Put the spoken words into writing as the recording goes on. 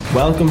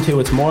Welcome to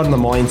It's More Than a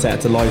Mindset,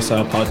 It's a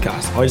Lifestyle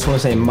podcast. I just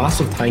want to say a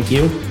massive thank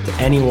you to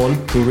anyone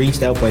who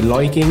reached out by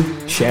liking,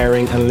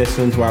 sharing and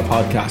listening to our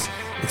podcast.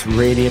 It's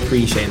really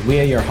appreciated. We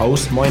are your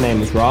hosts. My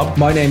name is Rob.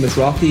 My name is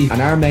Rocky,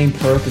 and our main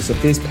purpose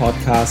of this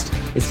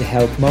podcast is to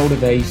help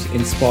motivate,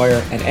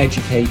 inspire and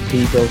educate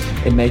people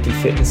in making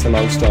fitness a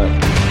lifestyle.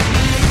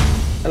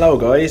 Hello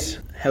guys,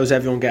 how's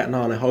everyone getting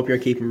on? I hope you're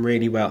keeping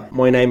really well.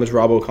 My name is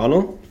Rob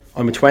O'Connell.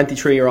 I'm a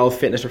 23-year-old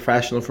fitness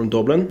professional from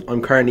Dublin. I'm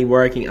currently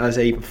working as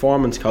a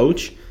performance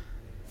coach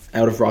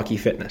out of Rocky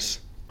Fitness.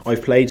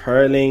 I've played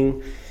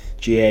hurling,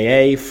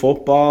 GAA,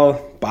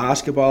 football,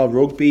 basketball,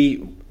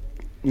 rugby,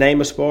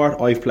 name a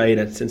sport, I've played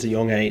it since a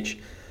young age.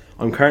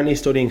 I'm currently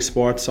studying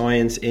sports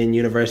science in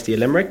University of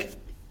Limerick.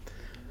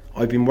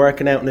 I've been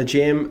working out in a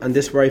gym, and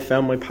this is where I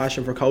found my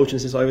passion for coaching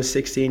since I was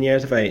 16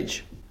 years of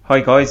age. Hi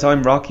guys,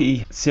 I'm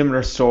Rocky.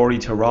 Similar story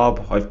to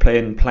Rob. I've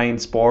played playing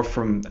sport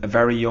from a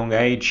very young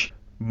age.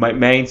 My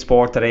main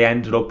sport that I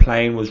ended up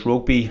playing was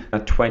rugby.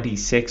 At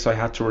 26 I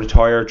had to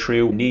retire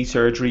through knee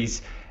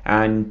surgeries,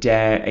 and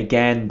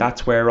again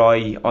that's where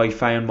I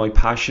found my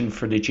passion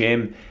for the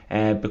gym,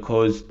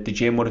 because the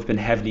gym would have been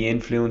heavily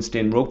influenced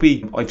in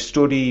rugby. I've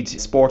studied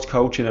sports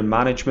coaching and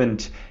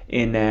management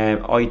in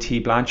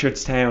IT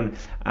Blanchardstown,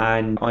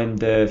 and I'm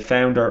the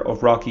founder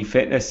of Rocky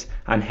Fitness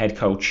and head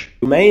coach.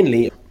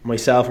 Mainly,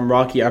 myself and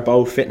Rocky are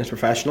both fitness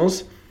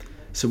professionals,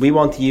 so we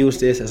want to use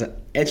this as an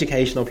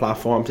educational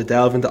platform to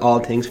delve into all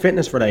things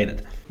fitness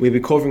related. We'll be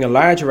covering a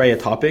large array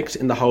of topics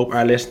in the hope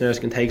our listeners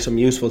can take some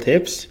useful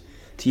tips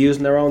to use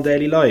in their own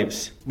daily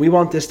lives. We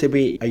want this to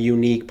be a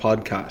unique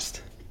podcast.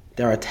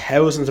 There are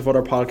thousands of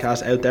other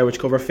podcasts out there which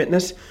cover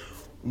fitness.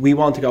 We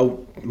want to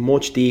go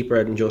much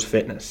deeper than just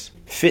fitness.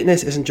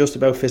 Fitness isn't just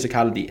about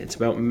physicality, it's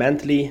about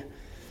mentally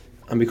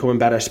and becoming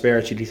better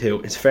spiritually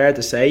too. It's fair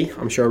to say,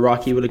 I'm sure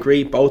Rocky will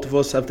agree, both of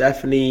us have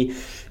definitely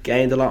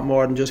gained a lot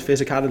more than just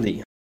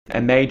physicality. A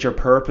major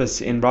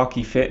purpose in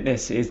Rocky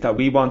Fitness is that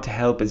we want to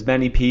help as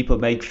many people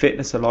make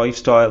fitness a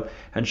lifestyle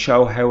and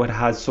show how it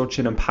has such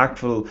an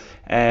impactful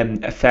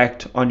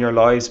effect on your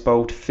lives,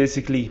 both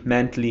physically,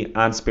 mentally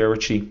and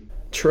spiritually.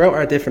 Throughout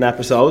our different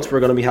episodes, we're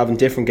going to be having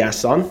different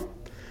guests on.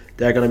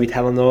 They're going to be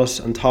telling us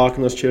and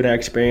talking us through their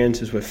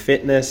experiences with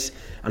fitness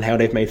and how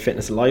they've made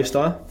fitness a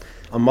lifestyle.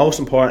 And most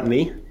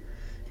importantly,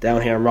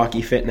 down here in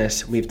Rocky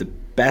Fitness, we have the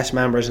best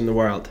members in the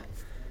world.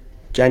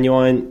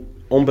 Genuine,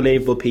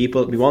 unbelievable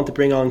people. We want to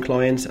bring on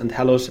clients and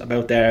tell us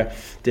about their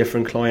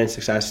different client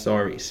success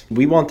stories.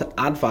 We want to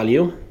add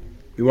value.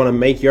 We want to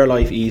make your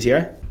life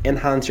easier,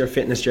 enhance your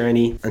fitness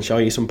journey, and show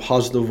you some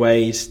positive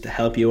ways to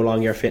help you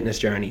along your fitness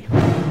journey.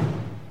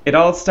 It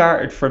all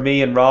started for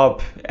me and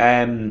Rob.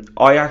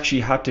 I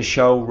actually had to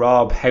show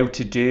Rob how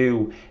to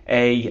do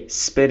a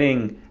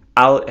spinning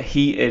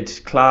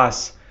heated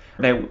class.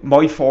 Now,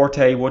 my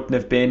forte wouldn't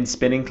have been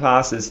spinning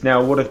classes. Now,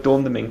 I would have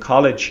done them in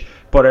college.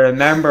 But I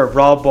remember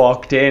Rob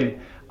walked in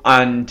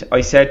and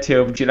I said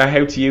to him, do you know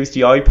how to use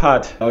the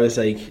iPad? I was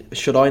like,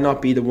 should I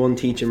not be the one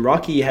teaching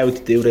Rocky how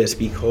to do this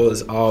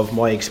because of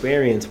my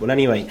experience? But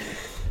anyway,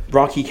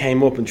 Rocky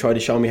came up and tried to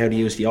show me how to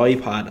use the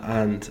iPad,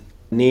 and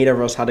neither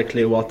of us had a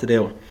clue what to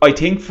do. I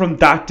think from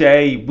that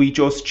day we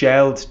just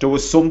gelled. There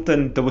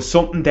was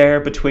something there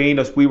between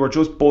us. We were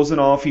just buzzing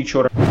off each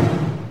other.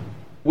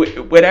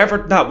 Whatever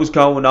that was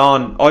going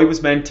on, I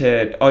was meant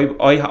to.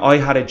 I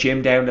had a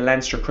gym down at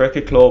Leinster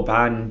Cricket Club,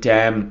 and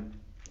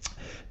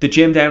the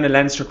gym down at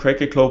Leinster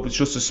Cricket Club was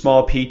just a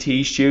small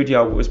PT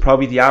studio. It was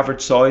probably the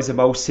average size of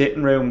most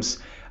sitting rooms,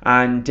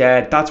 and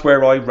that's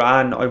where I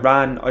ran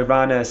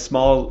a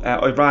small.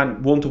 I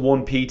ran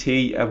one-to-one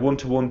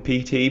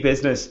PT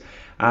business,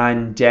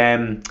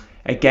 and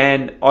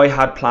again, I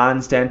had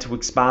plans then to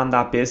expand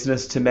that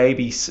business to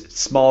maybe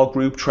small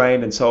group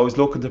training. So I was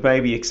looking to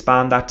maybe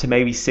expand that to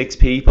maybe 6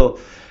 people.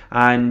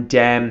 And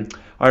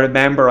I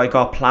remember I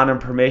got planning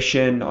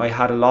permission. I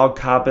had a log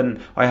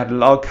cabin. I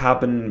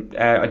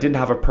didn't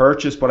have a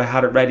purchase, but I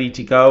had it ready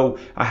to go.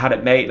 I had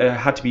it made. It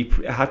had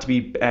to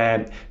be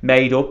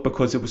made up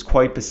because it was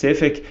quite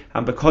specific,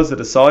 and because of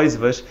the size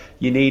of it,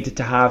 you needed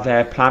to have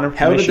planning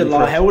permission.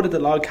 How would the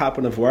log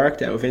cabin have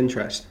worked out of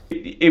interest?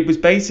 It was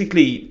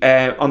basically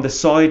on the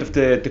side of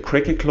the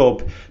cricket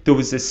club. There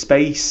was a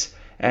space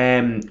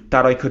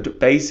that I could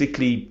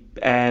basically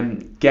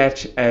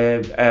get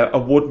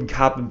a wooden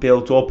cabin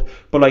built up.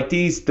 But like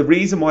the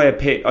reason why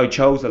I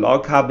chose a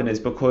log cabin is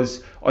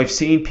because I've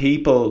seen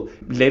people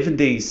live in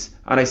these,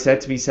 and I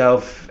said to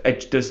myself,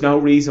 there's no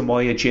reason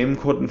why a gym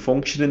couldn't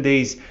function in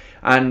these.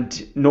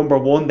 And number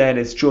one then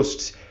is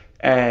just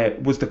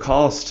was the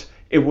cost.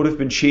 It would have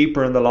been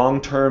cheaper in the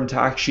long term to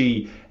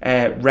actually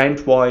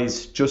rent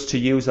wise just to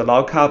use a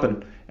log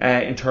cabin.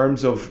 In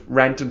terms of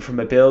renting from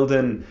a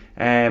building,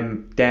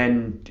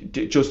 then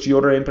just the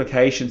other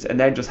implications, and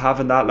then just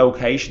having that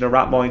location at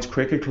Rathmines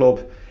Cricket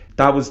Club.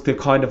 That was the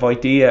kind of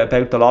idea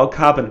about the log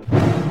cabin.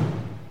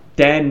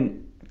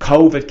 Then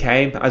COVID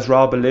came, as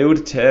Rob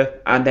alluded to,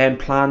 and then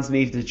plans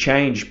needed to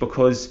change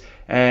because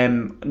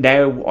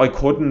now I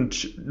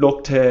couldn't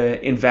look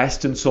to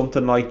invest in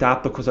something like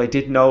that because I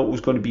didn't know it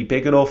was going to be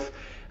big enough.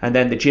 and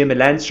then the gym in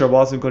Leinster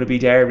wasn't going to be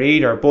there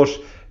either. But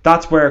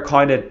that's where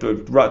kind of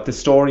the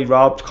story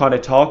Rob kind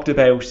of talked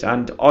about.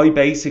 And I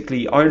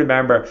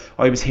remember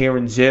I was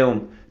hearing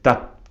Zoom,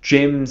 that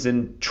gyms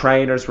and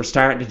trainers were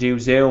starting to do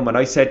Zoom, and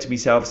I said to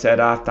myself,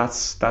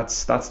 that's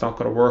not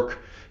going to work.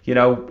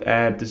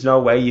 There's no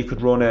way you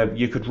could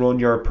run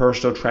your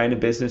personal training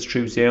business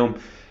through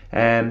Zoom.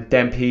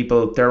 Then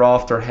people, they're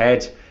off their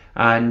head.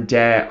 And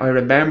I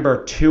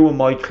remember 2 of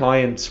my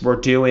clients were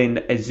doing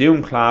a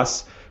Zoom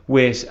class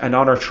with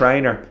another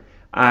trainer,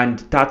 and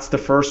that's the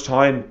first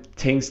time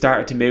things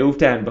started to move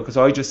then, because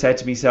I just said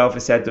to myself,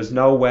 there's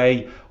no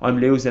way I'm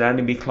losing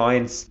any of my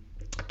clients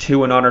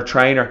to another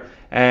trainer.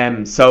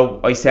 So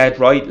I said,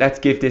 right, let's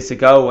give this a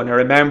go. And I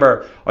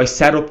remember I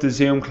set up the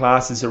Zoom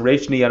classes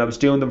originally, and I was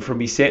doing them from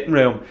my sitting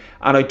room,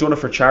 and I'd done it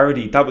for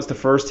charity. That was the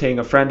first thing.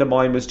 A friend of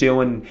mine was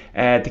doing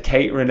the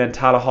catering in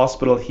Tala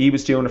Hospital. He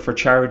was doing it for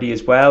charity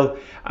as well.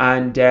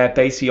 And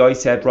basically I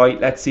said,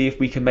 right, let's see if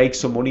we can make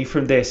some money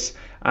from this.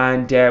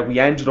 And we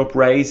ended up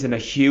raising a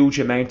huge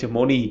amount of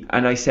money.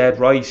 And I said,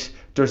 right,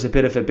 there's a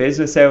bit of a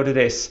business out of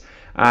this.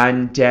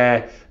 And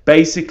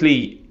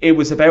basically it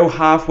was about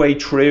halfway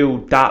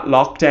through that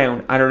lockdown,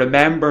 and I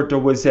remember there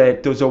was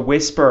a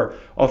whisper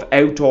of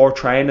outdoor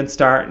training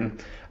starting,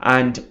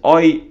 and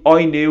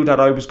I knew that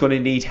I was going to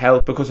need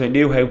help because I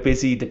knew how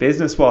busy the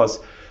business was.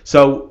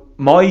 So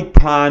my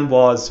plan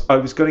was I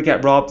was going to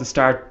get Rob to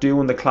start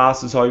doing the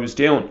classes I was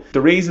doing.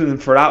 The reason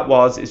for that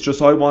is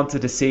just I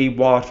wanted to see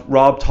what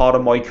Rob thought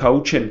of my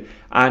coaching,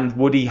 and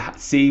would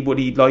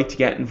he'd like to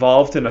get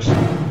involved in it.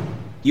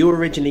 You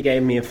originally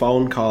gave me a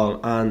phone call,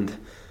 and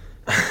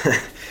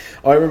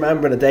I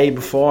remember the day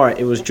before,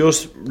 it was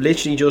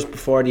literally just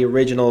before the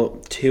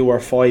original 2 or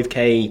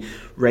 5k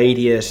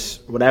radius,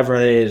 whatever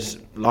it is,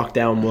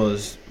 lockdown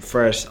was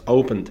first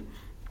opened.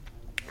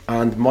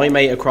 And my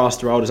mate across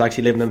the road is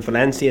actually living in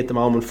Valencia at the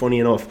moment, funny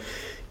enough.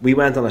 We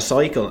went on a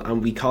cycle,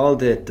 and we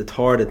called it the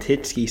Tour de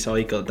Titsky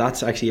cycle.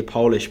 That's actually a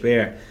Polish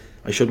beer.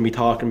 I shouldn't be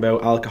talking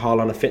about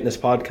alcohol on a fitness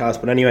podcast,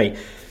 but anyway.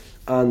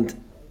 And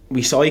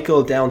we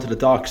cycled down to the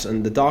docks,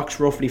 and the docks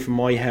roughly from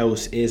my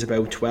house is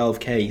about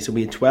 12k. So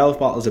we had 12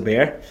 bottles of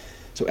beer.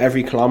 So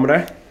every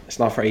kilometre, it's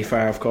not very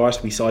far of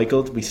course, we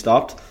cycled, we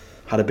stopped,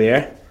 had a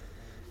beer.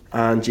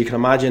 And you can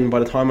imagine by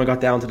the time I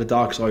got down to the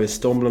docks, I was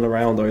stumbling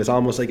around. I was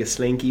almost like a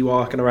slinky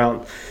walking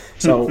around.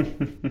 So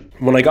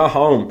when I got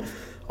home,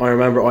 I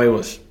remember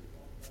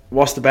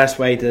what's the best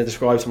way to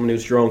describe someone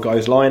who's drunk? I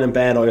was lying in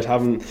bed,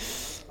 and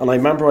I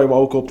remember I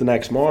woke up the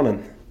next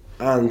morning,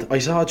 and I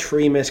saw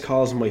 3 missed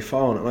calls on my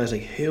phone, and I was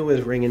like, who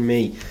is ringing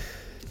me?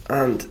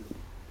 And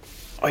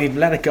I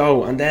let it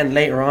go, and then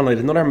later on I had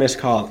another missed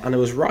call, and it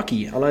was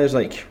Rocky, and I was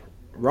like,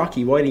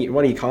 Rocky, what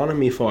are you calling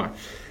me for?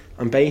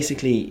 And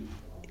basically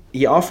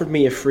he offered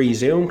me a free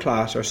Zoom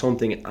class or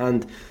something,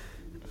 and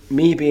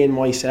me being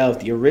myself,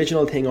 the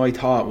original thing I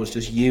thought was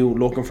just you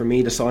looking for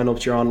me to sign up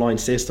to your online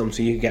system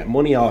so you could get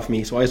money off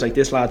me. So I was like,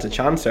 this lad's a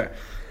chancer.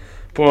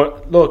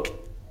 But look,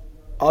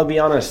 I'll be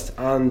honest,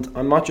 and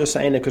I'm not just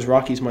saying it because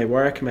Rocky's my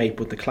workmate,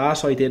 but the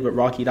class I did with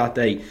Rocky that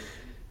day,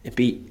 it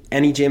beat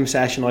any gym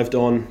session I've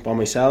done by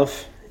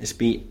myself. It's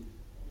beat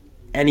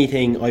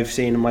anything I've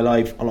seen in my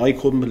life, and I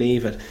couldn't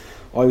believe it.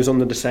 I was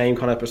under the same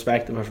kind of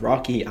perspective of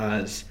Rocky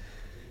as,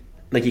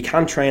 like, you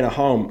can't train at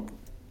home.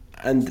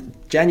 And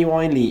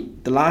genuinely,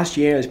 the last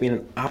year has been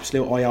an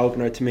absolute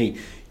eye-opener to me.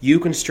 You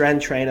can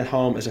strength train at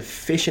home as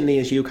efficiently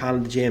as you can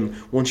at the gym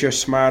once you're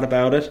smart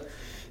about it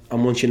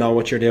and once you know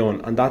what you're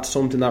doing. And that's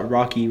something that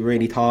Rocky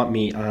really taught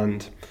me.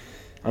 And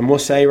I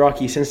must say,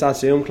 Rocky, since that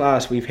Zoom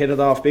class, we've hit it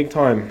off big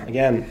time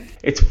again.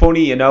 It's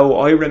funny,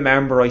 I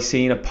remember I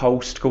seen a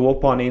post go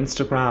up on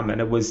Instagram,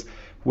 and it was,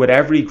 with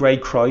every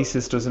great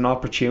crisis, there's an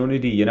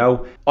opportunity,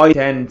 I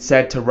then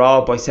said to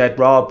Rob,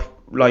 Rob,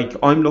 like,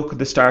 I'm looking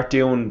to start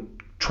doing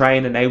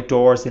training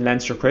outdoors in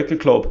Leinster Cricket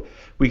Club.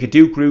 We could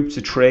do groups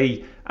of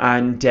 3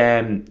 and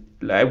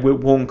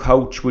with one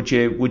coach. Would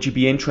you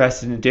be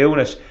interested in doing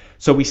it?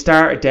 So we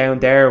started down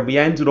there, and we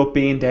ended up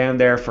being down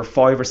there for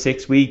 5 or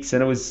 6 weeks,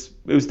 and it was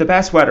the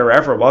best weather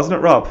ever, wasn't it,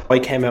 Rob? I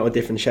came out with a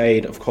different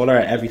shade of colour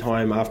every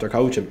time after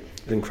coaching.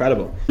 It was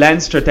incredible.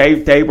 Leinster,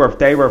 they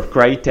were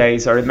great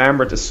days. I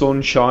remember the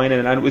sun shining,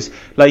 and it was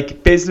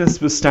like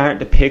business was starting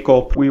to pick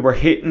up. We were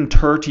hitting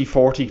 30,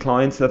 40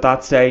 clients at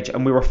that stage,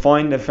 and we were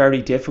finding it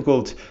very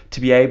difficult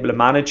to be able to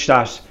manage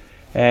that.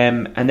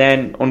 And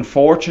then,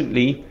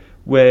 unfortunately,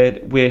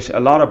 with a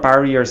lot of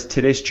barriers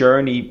to this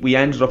journey, we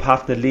ended up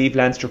having to leave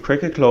Leinster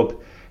Cricket Club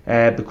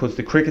because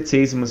the cricket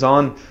season was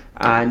on,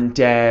 and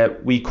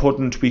we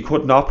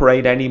couldn't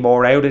operate any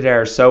more out of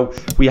there. So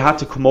we had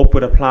to come up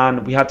with a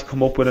plan. We had to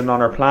come up with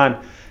another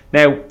plan.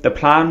 Now, the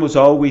plan was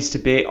always to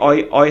be,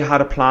 I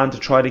had a plan to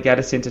try to get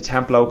us into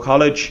Templo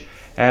College,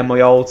 my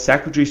old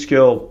secondary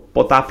school,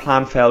 but that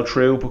plan fell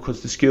through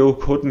because the school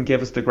couldn't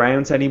give us the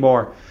grounds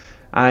anymore.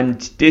 And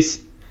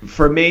this,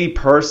 for me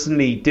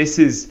personally, this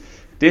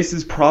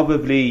is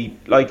probably,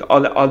 like,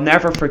 I'll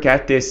never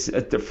forget this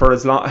for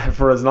as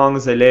long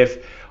as I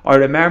live. I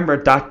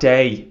remember that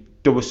day,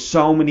 there was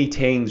so many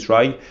things,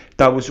 right,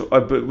 that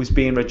was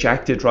being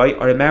rejected, right?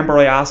 I remember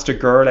I asked a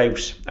girl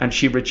out and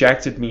she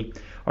rejected me.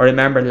 I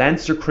remember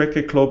Leinster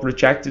Cricket Club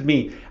rejected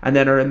me, and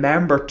then I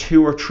remember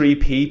 2 or 3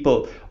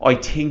 people I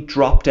think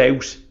dropped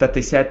out, that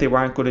they said they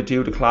weren't going to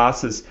do the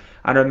classes.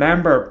 And I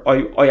remember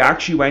I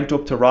actually went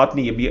up to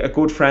Rodney, a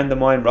good friend of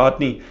mine,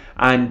 Rodney,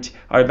 and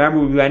I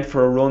remember we went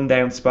for a run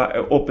down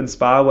up in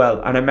Spawell,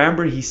 and I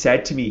remember he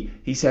said to me,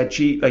 he said,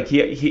 gee, like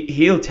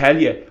he'll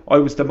tell you, I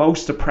was the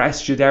most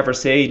depressed you'd ever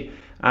seen.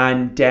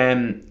 And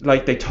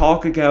like they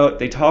talk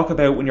about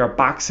when your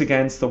back's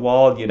against the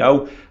wall, you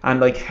know, and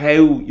like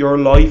how your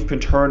life can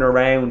turn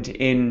around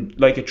in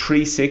like a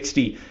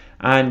 360.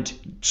 And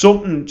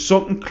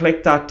something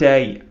clicked that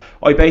day.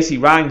 I basically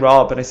rang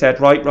Rob and I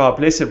said, right, Rob,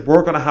 listen,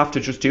 we're going to have to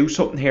just do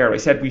something here. I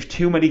said, we've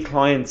too many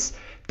clients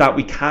that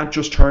we can't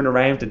just turn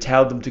around and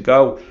tell them to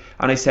go.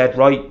 And I said,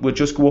 right, we'll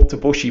just go up to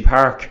Bushy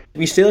Park.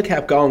 We still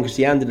kept going because at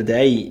the end of the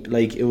day,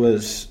 like, it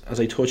was, as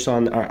I touched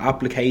on, our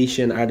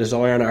application, our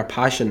desire and our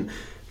passion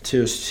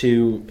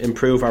to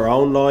improve our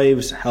own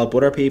lives, help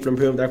other people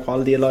improve their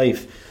quality of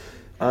life.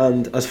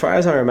 And as far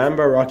as I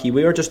remember, Rocky,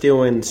 we were just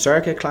doing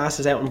circuit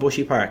classes out in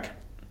Bushy Park.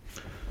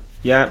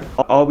 Yeah,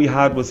 all we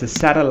had was a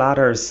set of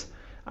ladders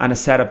and a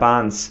set of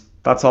bands.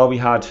 That's all we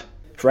had.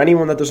 For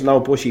anyone that doesn't know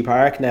Bushy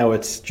Park now,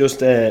 it's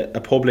just a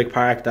public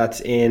park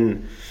that's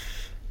in...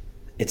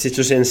 It's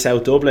just in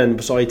South Dublin,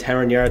 beside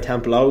Terranure,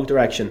 Temple Oak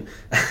direction.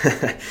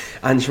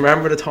 And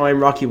remember the time,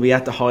 Rocky, we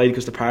had to hide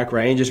because the park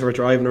rangers were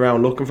driving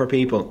around looking for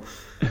people?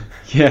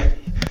 Yeah.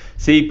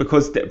 See,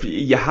 because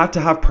you had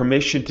to have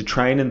permission to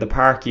train in the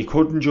park. You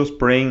couldn't just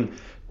bring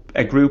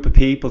a group of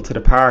people to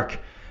the park.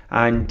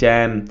 And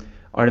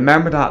I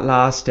remember that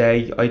last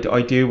day. I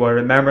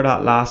remember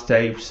that last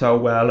day so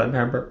well. I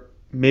remember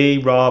me,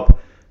 Rob,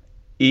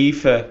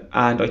 Aoife,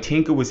 and I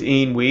think it was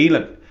Ian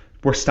Whelan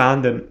were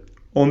standing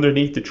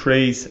underneath the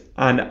trees,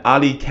 and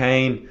Ali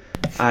Kane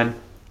and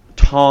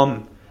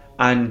Tom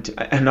and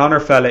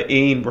another fella,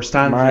 Ian, were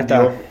standing.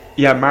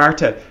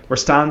 Martha were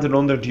standing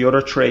under the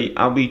other tree,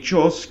 and we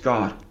just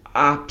got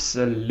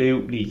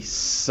absolutely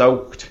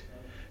soaked,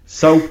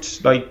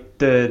 like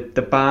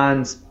the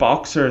bands,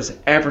 boxers,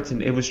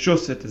 everything. It was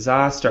just a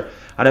disaster.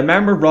 And I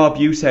remember, Rob,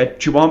 you said,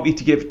 do you want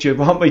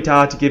my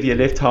dad to give you a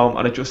lift home?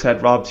 And I just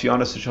said, Rob, to be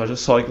honest, I'll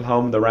just cycle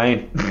home in the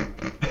rain.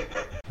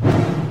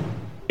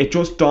 It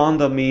just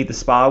dawned on me, the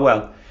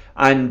Spawell.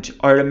 And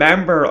I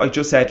remember I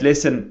just said,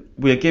 listen,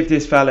 we'll give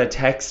this fella a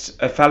text.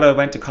 A fella I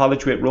went to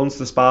college with runs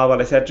the Spawell.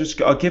 I said,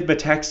 I'll give him a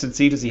text and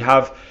see, does he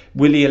have,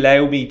 will he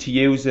allow me to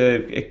use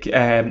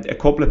a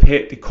couple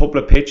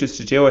of pitches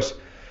to do it?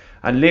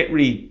 And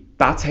literally,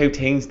 that's how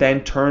things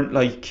then turned,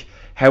 like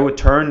how it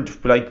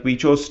turned. Like the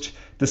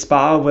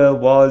Spawell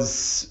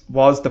was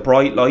the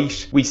bright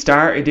light. We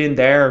started in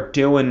there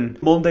doing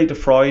Monday to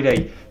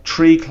Friday,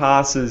 3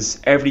 classes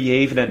every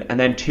evening, and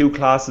then 2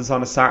 classes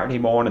on a Saturday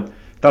morning.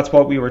 That's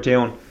what we were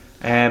doing.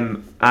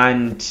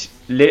 And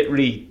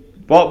literally,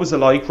 what was it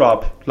like,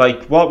 Rob?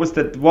 Like, what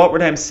were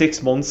them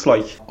 6 months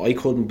like? I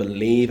couldn't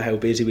believe how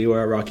busy we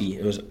were, Rocky.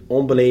 It was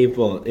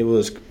unbelievable. It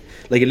was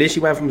like, it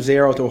literally went from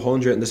 0 to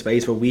 100 in the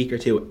space of a week or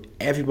two.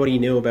 Everybody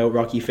knew about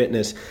Rocky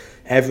Fitness.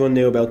 Everyone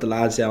knew about the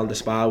lads down the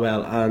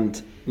Spawell.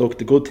 And look,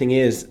 the good thing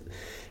is,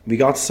 we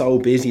got so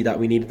busy that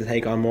we needed to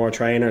take on more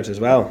trainers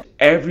as well.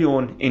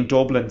 Everyone in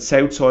Dublin,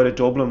 south side of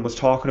Dublin, was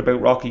talking about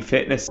Rocky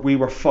Fitness. We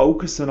were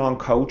focusing on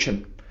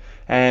coaching.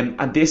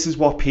 And this is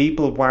what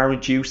people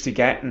weren't used to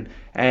getting.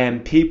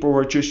 People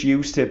were just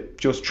used to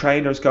just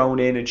trainers going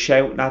in and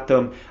shouting at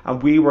them.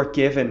 And we were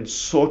given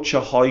such a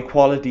high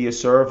quality of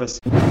service.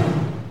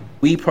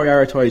 We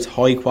prioritise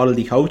high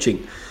quality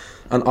coaching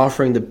and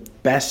offering the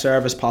best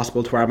service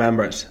possible to our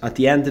members. At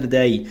the end of the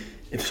day,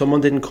 if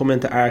someone didn't come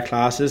into our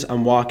classes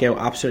and walk out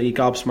absolutely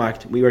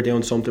gobsmacked, we were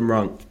doing something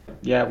wrong.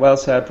 Yeah, well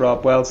said,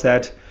 Rob, well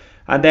said.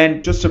 And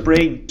then just to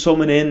bring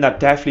someone in that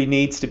definitely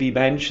needs to be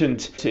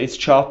mentioned, it's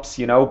Chops,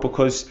 you know,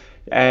 because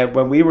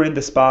when we were in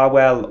the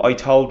Spawell, I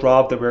told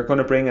Rob that we were going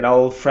to bring an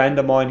old friend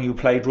of mine who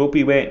played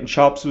rugby with, and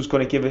Chops was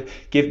going to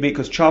give me,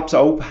 because Chops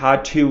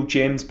had 2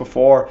 gyms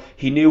before.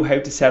 He knew how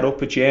to set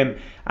up a gym,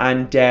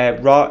 and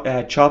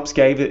Chops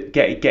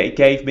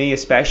gave me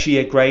especially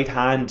a great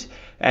hand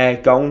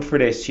going for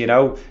this, you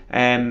know,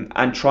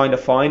 and trying to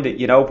find it,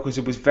 you know, because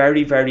it was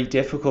very, very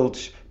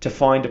difficult to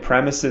find the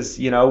premises,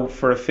 you know,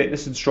 for a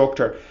fitness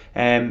instructor,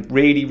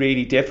 really,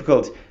 really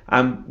difficult.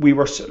 And we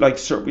were like,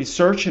 we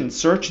searching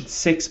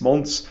 6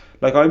 months.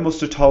 Like, I must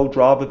have told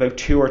Rob about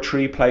 2 or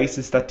 3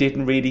 places that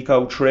didn't really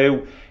go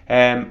through,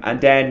 and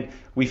then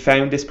we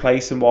found this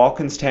place in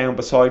Walkinstown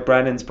beside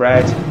Brennan's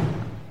Bread.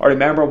 I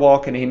remember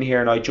walking in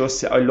here and I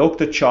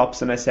looked at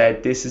Chops and I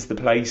said, this is the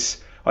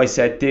place. I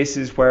said, this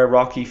is where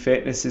Rocky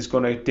Fitness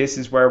this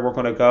is where we're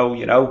gonna go,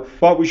 you know.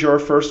 What was your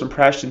first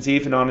impressions,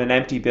 even on an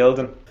empty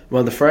building?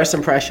 Well, the first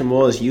impression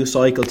was you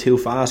cycled too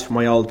fast for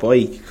my old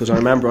bike, because I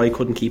remember I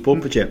couldn't keep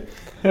up with you.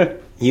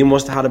 You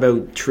must have had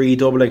about 3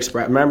 double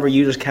express. Remember,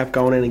 you just kept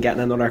going in and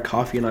getting another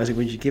coffee, and I was like,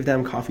 would you give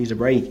them coffees a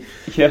break?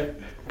 Yeah.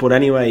 But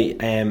anyway,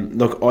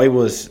 look, I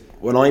was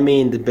when I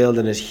mean the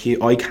building is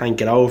huge, I can't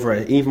get over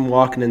it. Even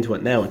walking into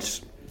it now,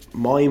 it's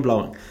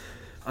mind-blowing.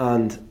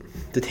 And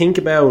to think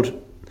about,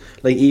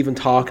 like, even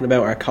talking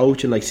about our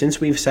coaching, like,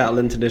 since we've settled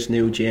into this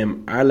new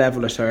gym, our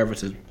level of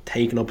service is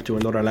taken up to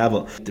another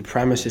level. The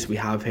premises we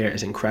have here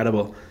is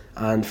incredible.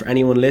 And for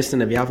anyone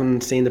listening, if you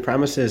haven't seen the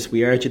premises,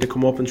 we urge you to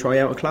come up and try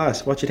out a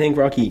class. What do you think,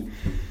 Rocky?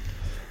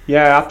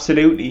 Yeah,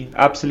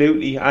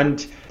 absolutely.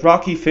 And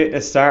Rocky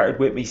Fitness started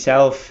with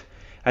myself,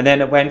 and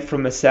then it went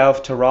from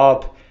myself to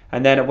Rob,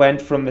 and then it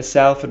went from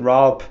myself and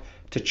Rob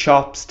to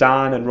Chops,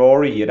 Dan and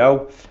Rory, you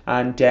know.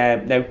 And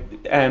now,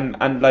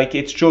 and like,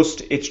 it's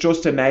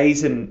just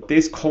amazing.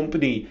 This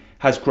company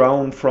has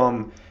grown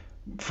from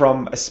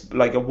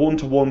like a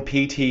one-to-one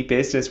PT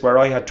business where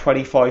I had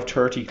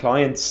 25-30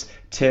 clients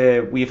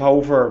to we've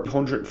over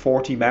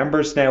 140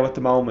 members now at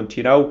the moment,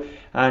 you know.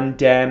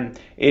 And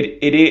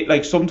it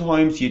like,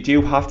 sometimes you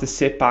do have to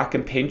sit back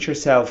and pinch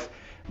yourself.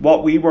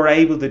 What we were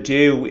able to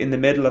do in the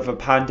middle of a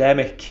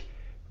pandemic,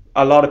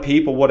 a lot of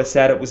people would have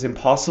said it was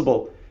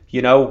impossible,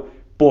 you know,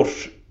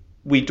 but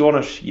we done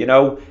it, you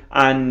know.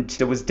 And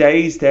there was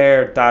days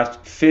there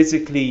that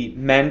physically,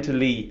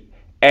 mentally,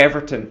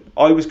 everything,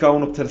 I was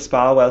going up to the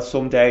spa well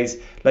some days.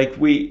 Like,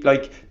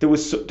 there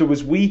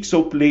was weeks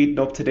up leading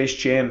up to this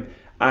gym,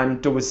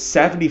 and there was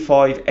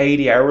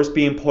 75-80 hours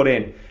being put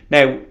in.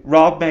 Now,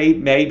 Rob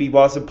maybe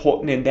wasn't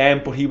putting in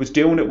them, but he was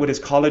doing it with his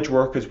college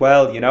work as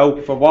well, you know.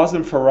 If it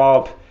wasn't for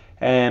Rob,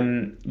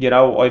 you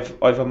know,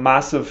 I've a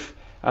massive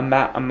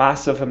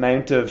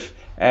amount of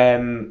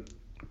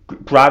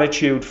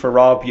gratitude for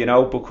Rob, you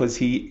know, because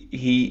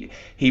he's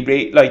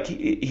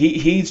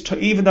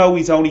even though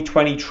he's only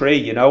 23,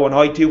 you know, and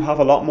I do have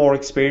a lot more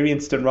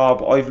experience than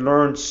Rob, I've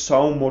learned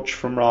so much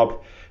from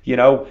Rob, you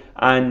know.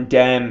 And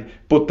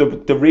but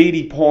the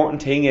really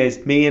important thing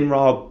is me and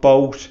Rob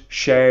both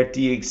shared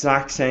the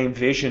exact same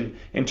vision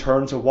in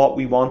terms of what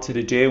we wanted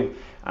to do.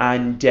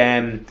 And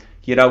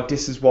you know,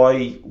 this is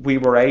why we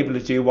were able to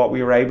do what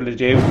we were able to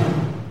do.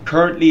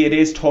 Currently it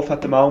is tough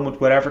at the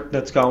moment with everything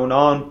that's going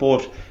on,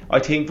 but I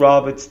think,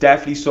 Rob, it's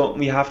definitely something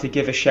we have to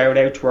give a shout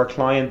out to our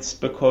clients,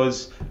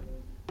 because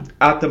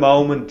at the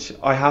moment,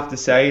 I have to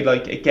say,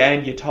 like,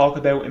 again, you talk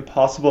about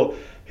impossible.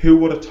 Who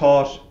would have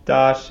thought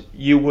that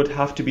you would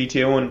have to be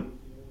doing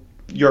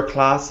your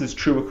classes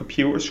through a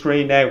computer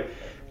screen now?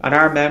 And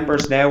our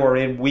members now are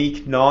in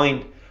week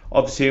 9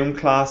 of Zoom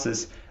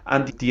classes,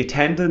 and the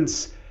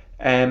attendance,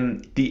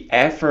 the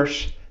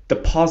effort, the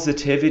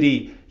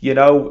positivity, you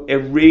know, it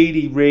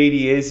really,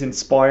 really is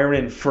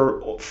inspiring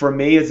for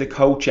me as a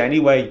coach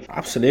anyway.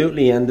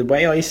 Absolutely. And the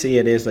way I see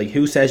it is, like,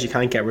 who says you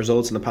can't get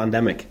results in a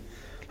pandemic?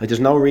 Like, there's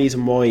no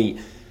reason why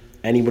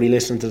anybody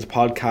listening to this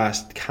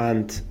podcast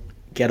can't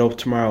get up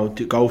tomorrow,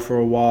 to go for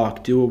a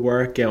walk, do a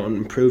workout and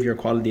improve your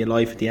quality of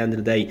life at the end of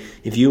the day.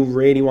 If you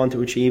really want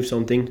to achieve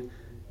something,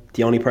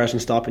 the only person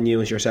stopping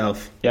you is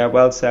yourself. Yeah,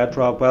 well said,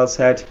 Rob, well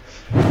said.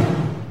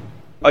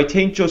 I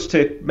think just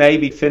to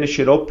maybe finish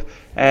it up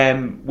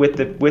with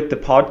the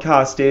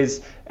podcast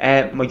is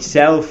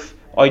myself,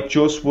 I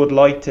just would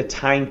like to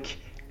thank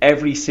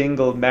every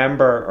single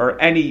member or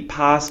any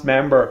past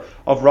member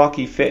of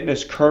Rocky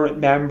Fitness, current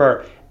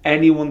member,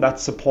 anyone that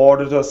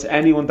supported us,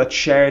 anyone that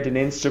shared an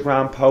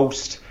Instagram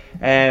post.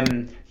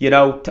 You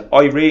know,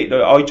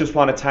 I just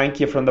want to thank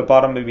you from the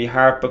bottom of my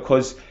heart,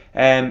 because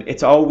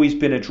it's always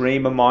been a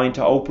dream of mine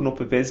to open up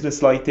a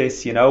business like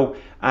this, you know.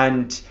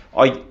 And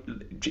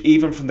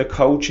even from the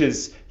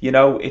coaches, you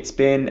know, it's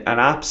been an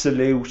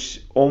absolute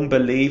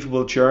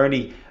unbelievable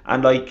journey.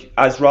 And like,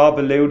 as Rob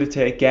alluded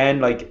to again,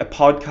 like a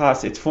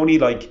podcast, it's funny,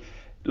 like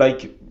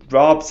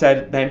Rob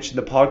mentioned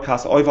the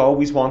podcast. I've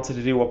always wanted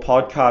to do a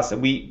podcast,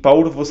 and we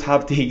both of us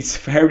have these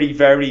very,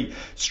 very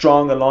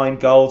strong aligned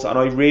goals, and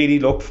I really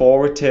look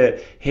forward to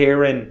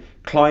hearing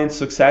client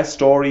success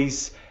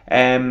stories,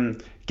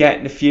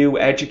 getting a few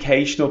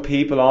educational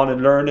people on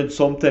and learning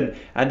something,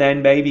 and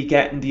then maybe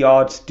getting the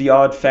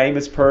odd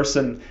famous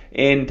person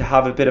in to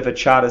have a bit of a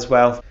chat as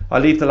well.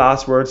 I'll leave the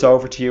last words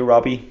over to you,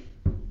 Robbie.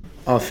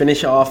 I'll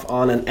finish off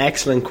on an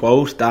excellent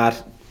quote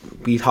that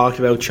we talked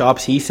about.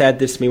 Chops, he said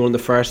this to me one of the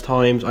first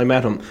times I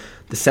met him: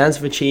 the sense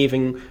of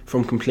achieving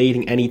from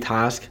completing any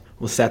task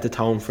will set the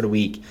tone for the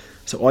week.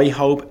 So I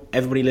hope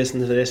everybody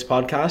listening to this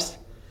podcast,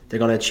 they're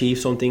going to achieve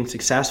something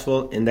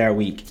successful in their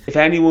week. If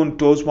anyone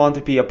does want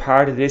to be a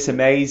part of this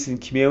amazing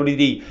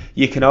community,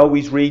 you can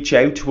always reach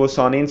out to us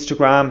on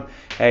Instagram.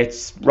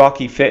 It's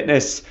Rocky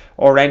Fitness,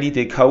 or any of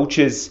the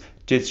coaches.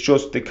 It's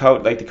just the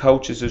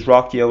coaches is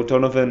Rocky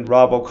O'Donovan,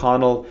 Rob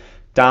O'Connell,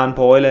 Dan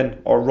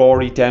Boylan, or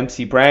Rory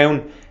Dempsey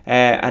Brown.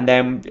 And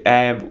then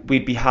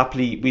we'd be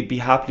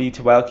happy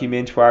to welcome you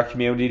into our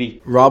community.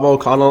 Rob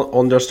O'Connell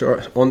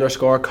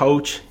underscore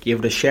coach. Give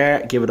it a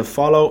share, give it a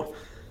follow.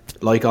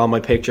 Like all my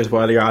pictures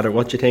while you're at it.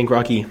 What do you think,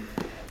 Rocky?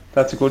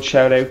 That's a good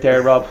shout out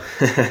there, Rob.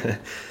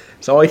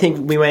 So I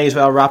think we may as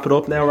well wrap it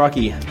up now,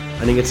 Rocky.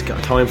 I think it's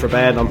time for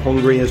bed. I'm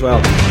hungry as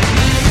well.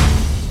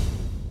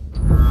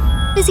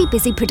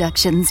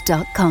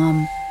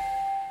 busyproductions.com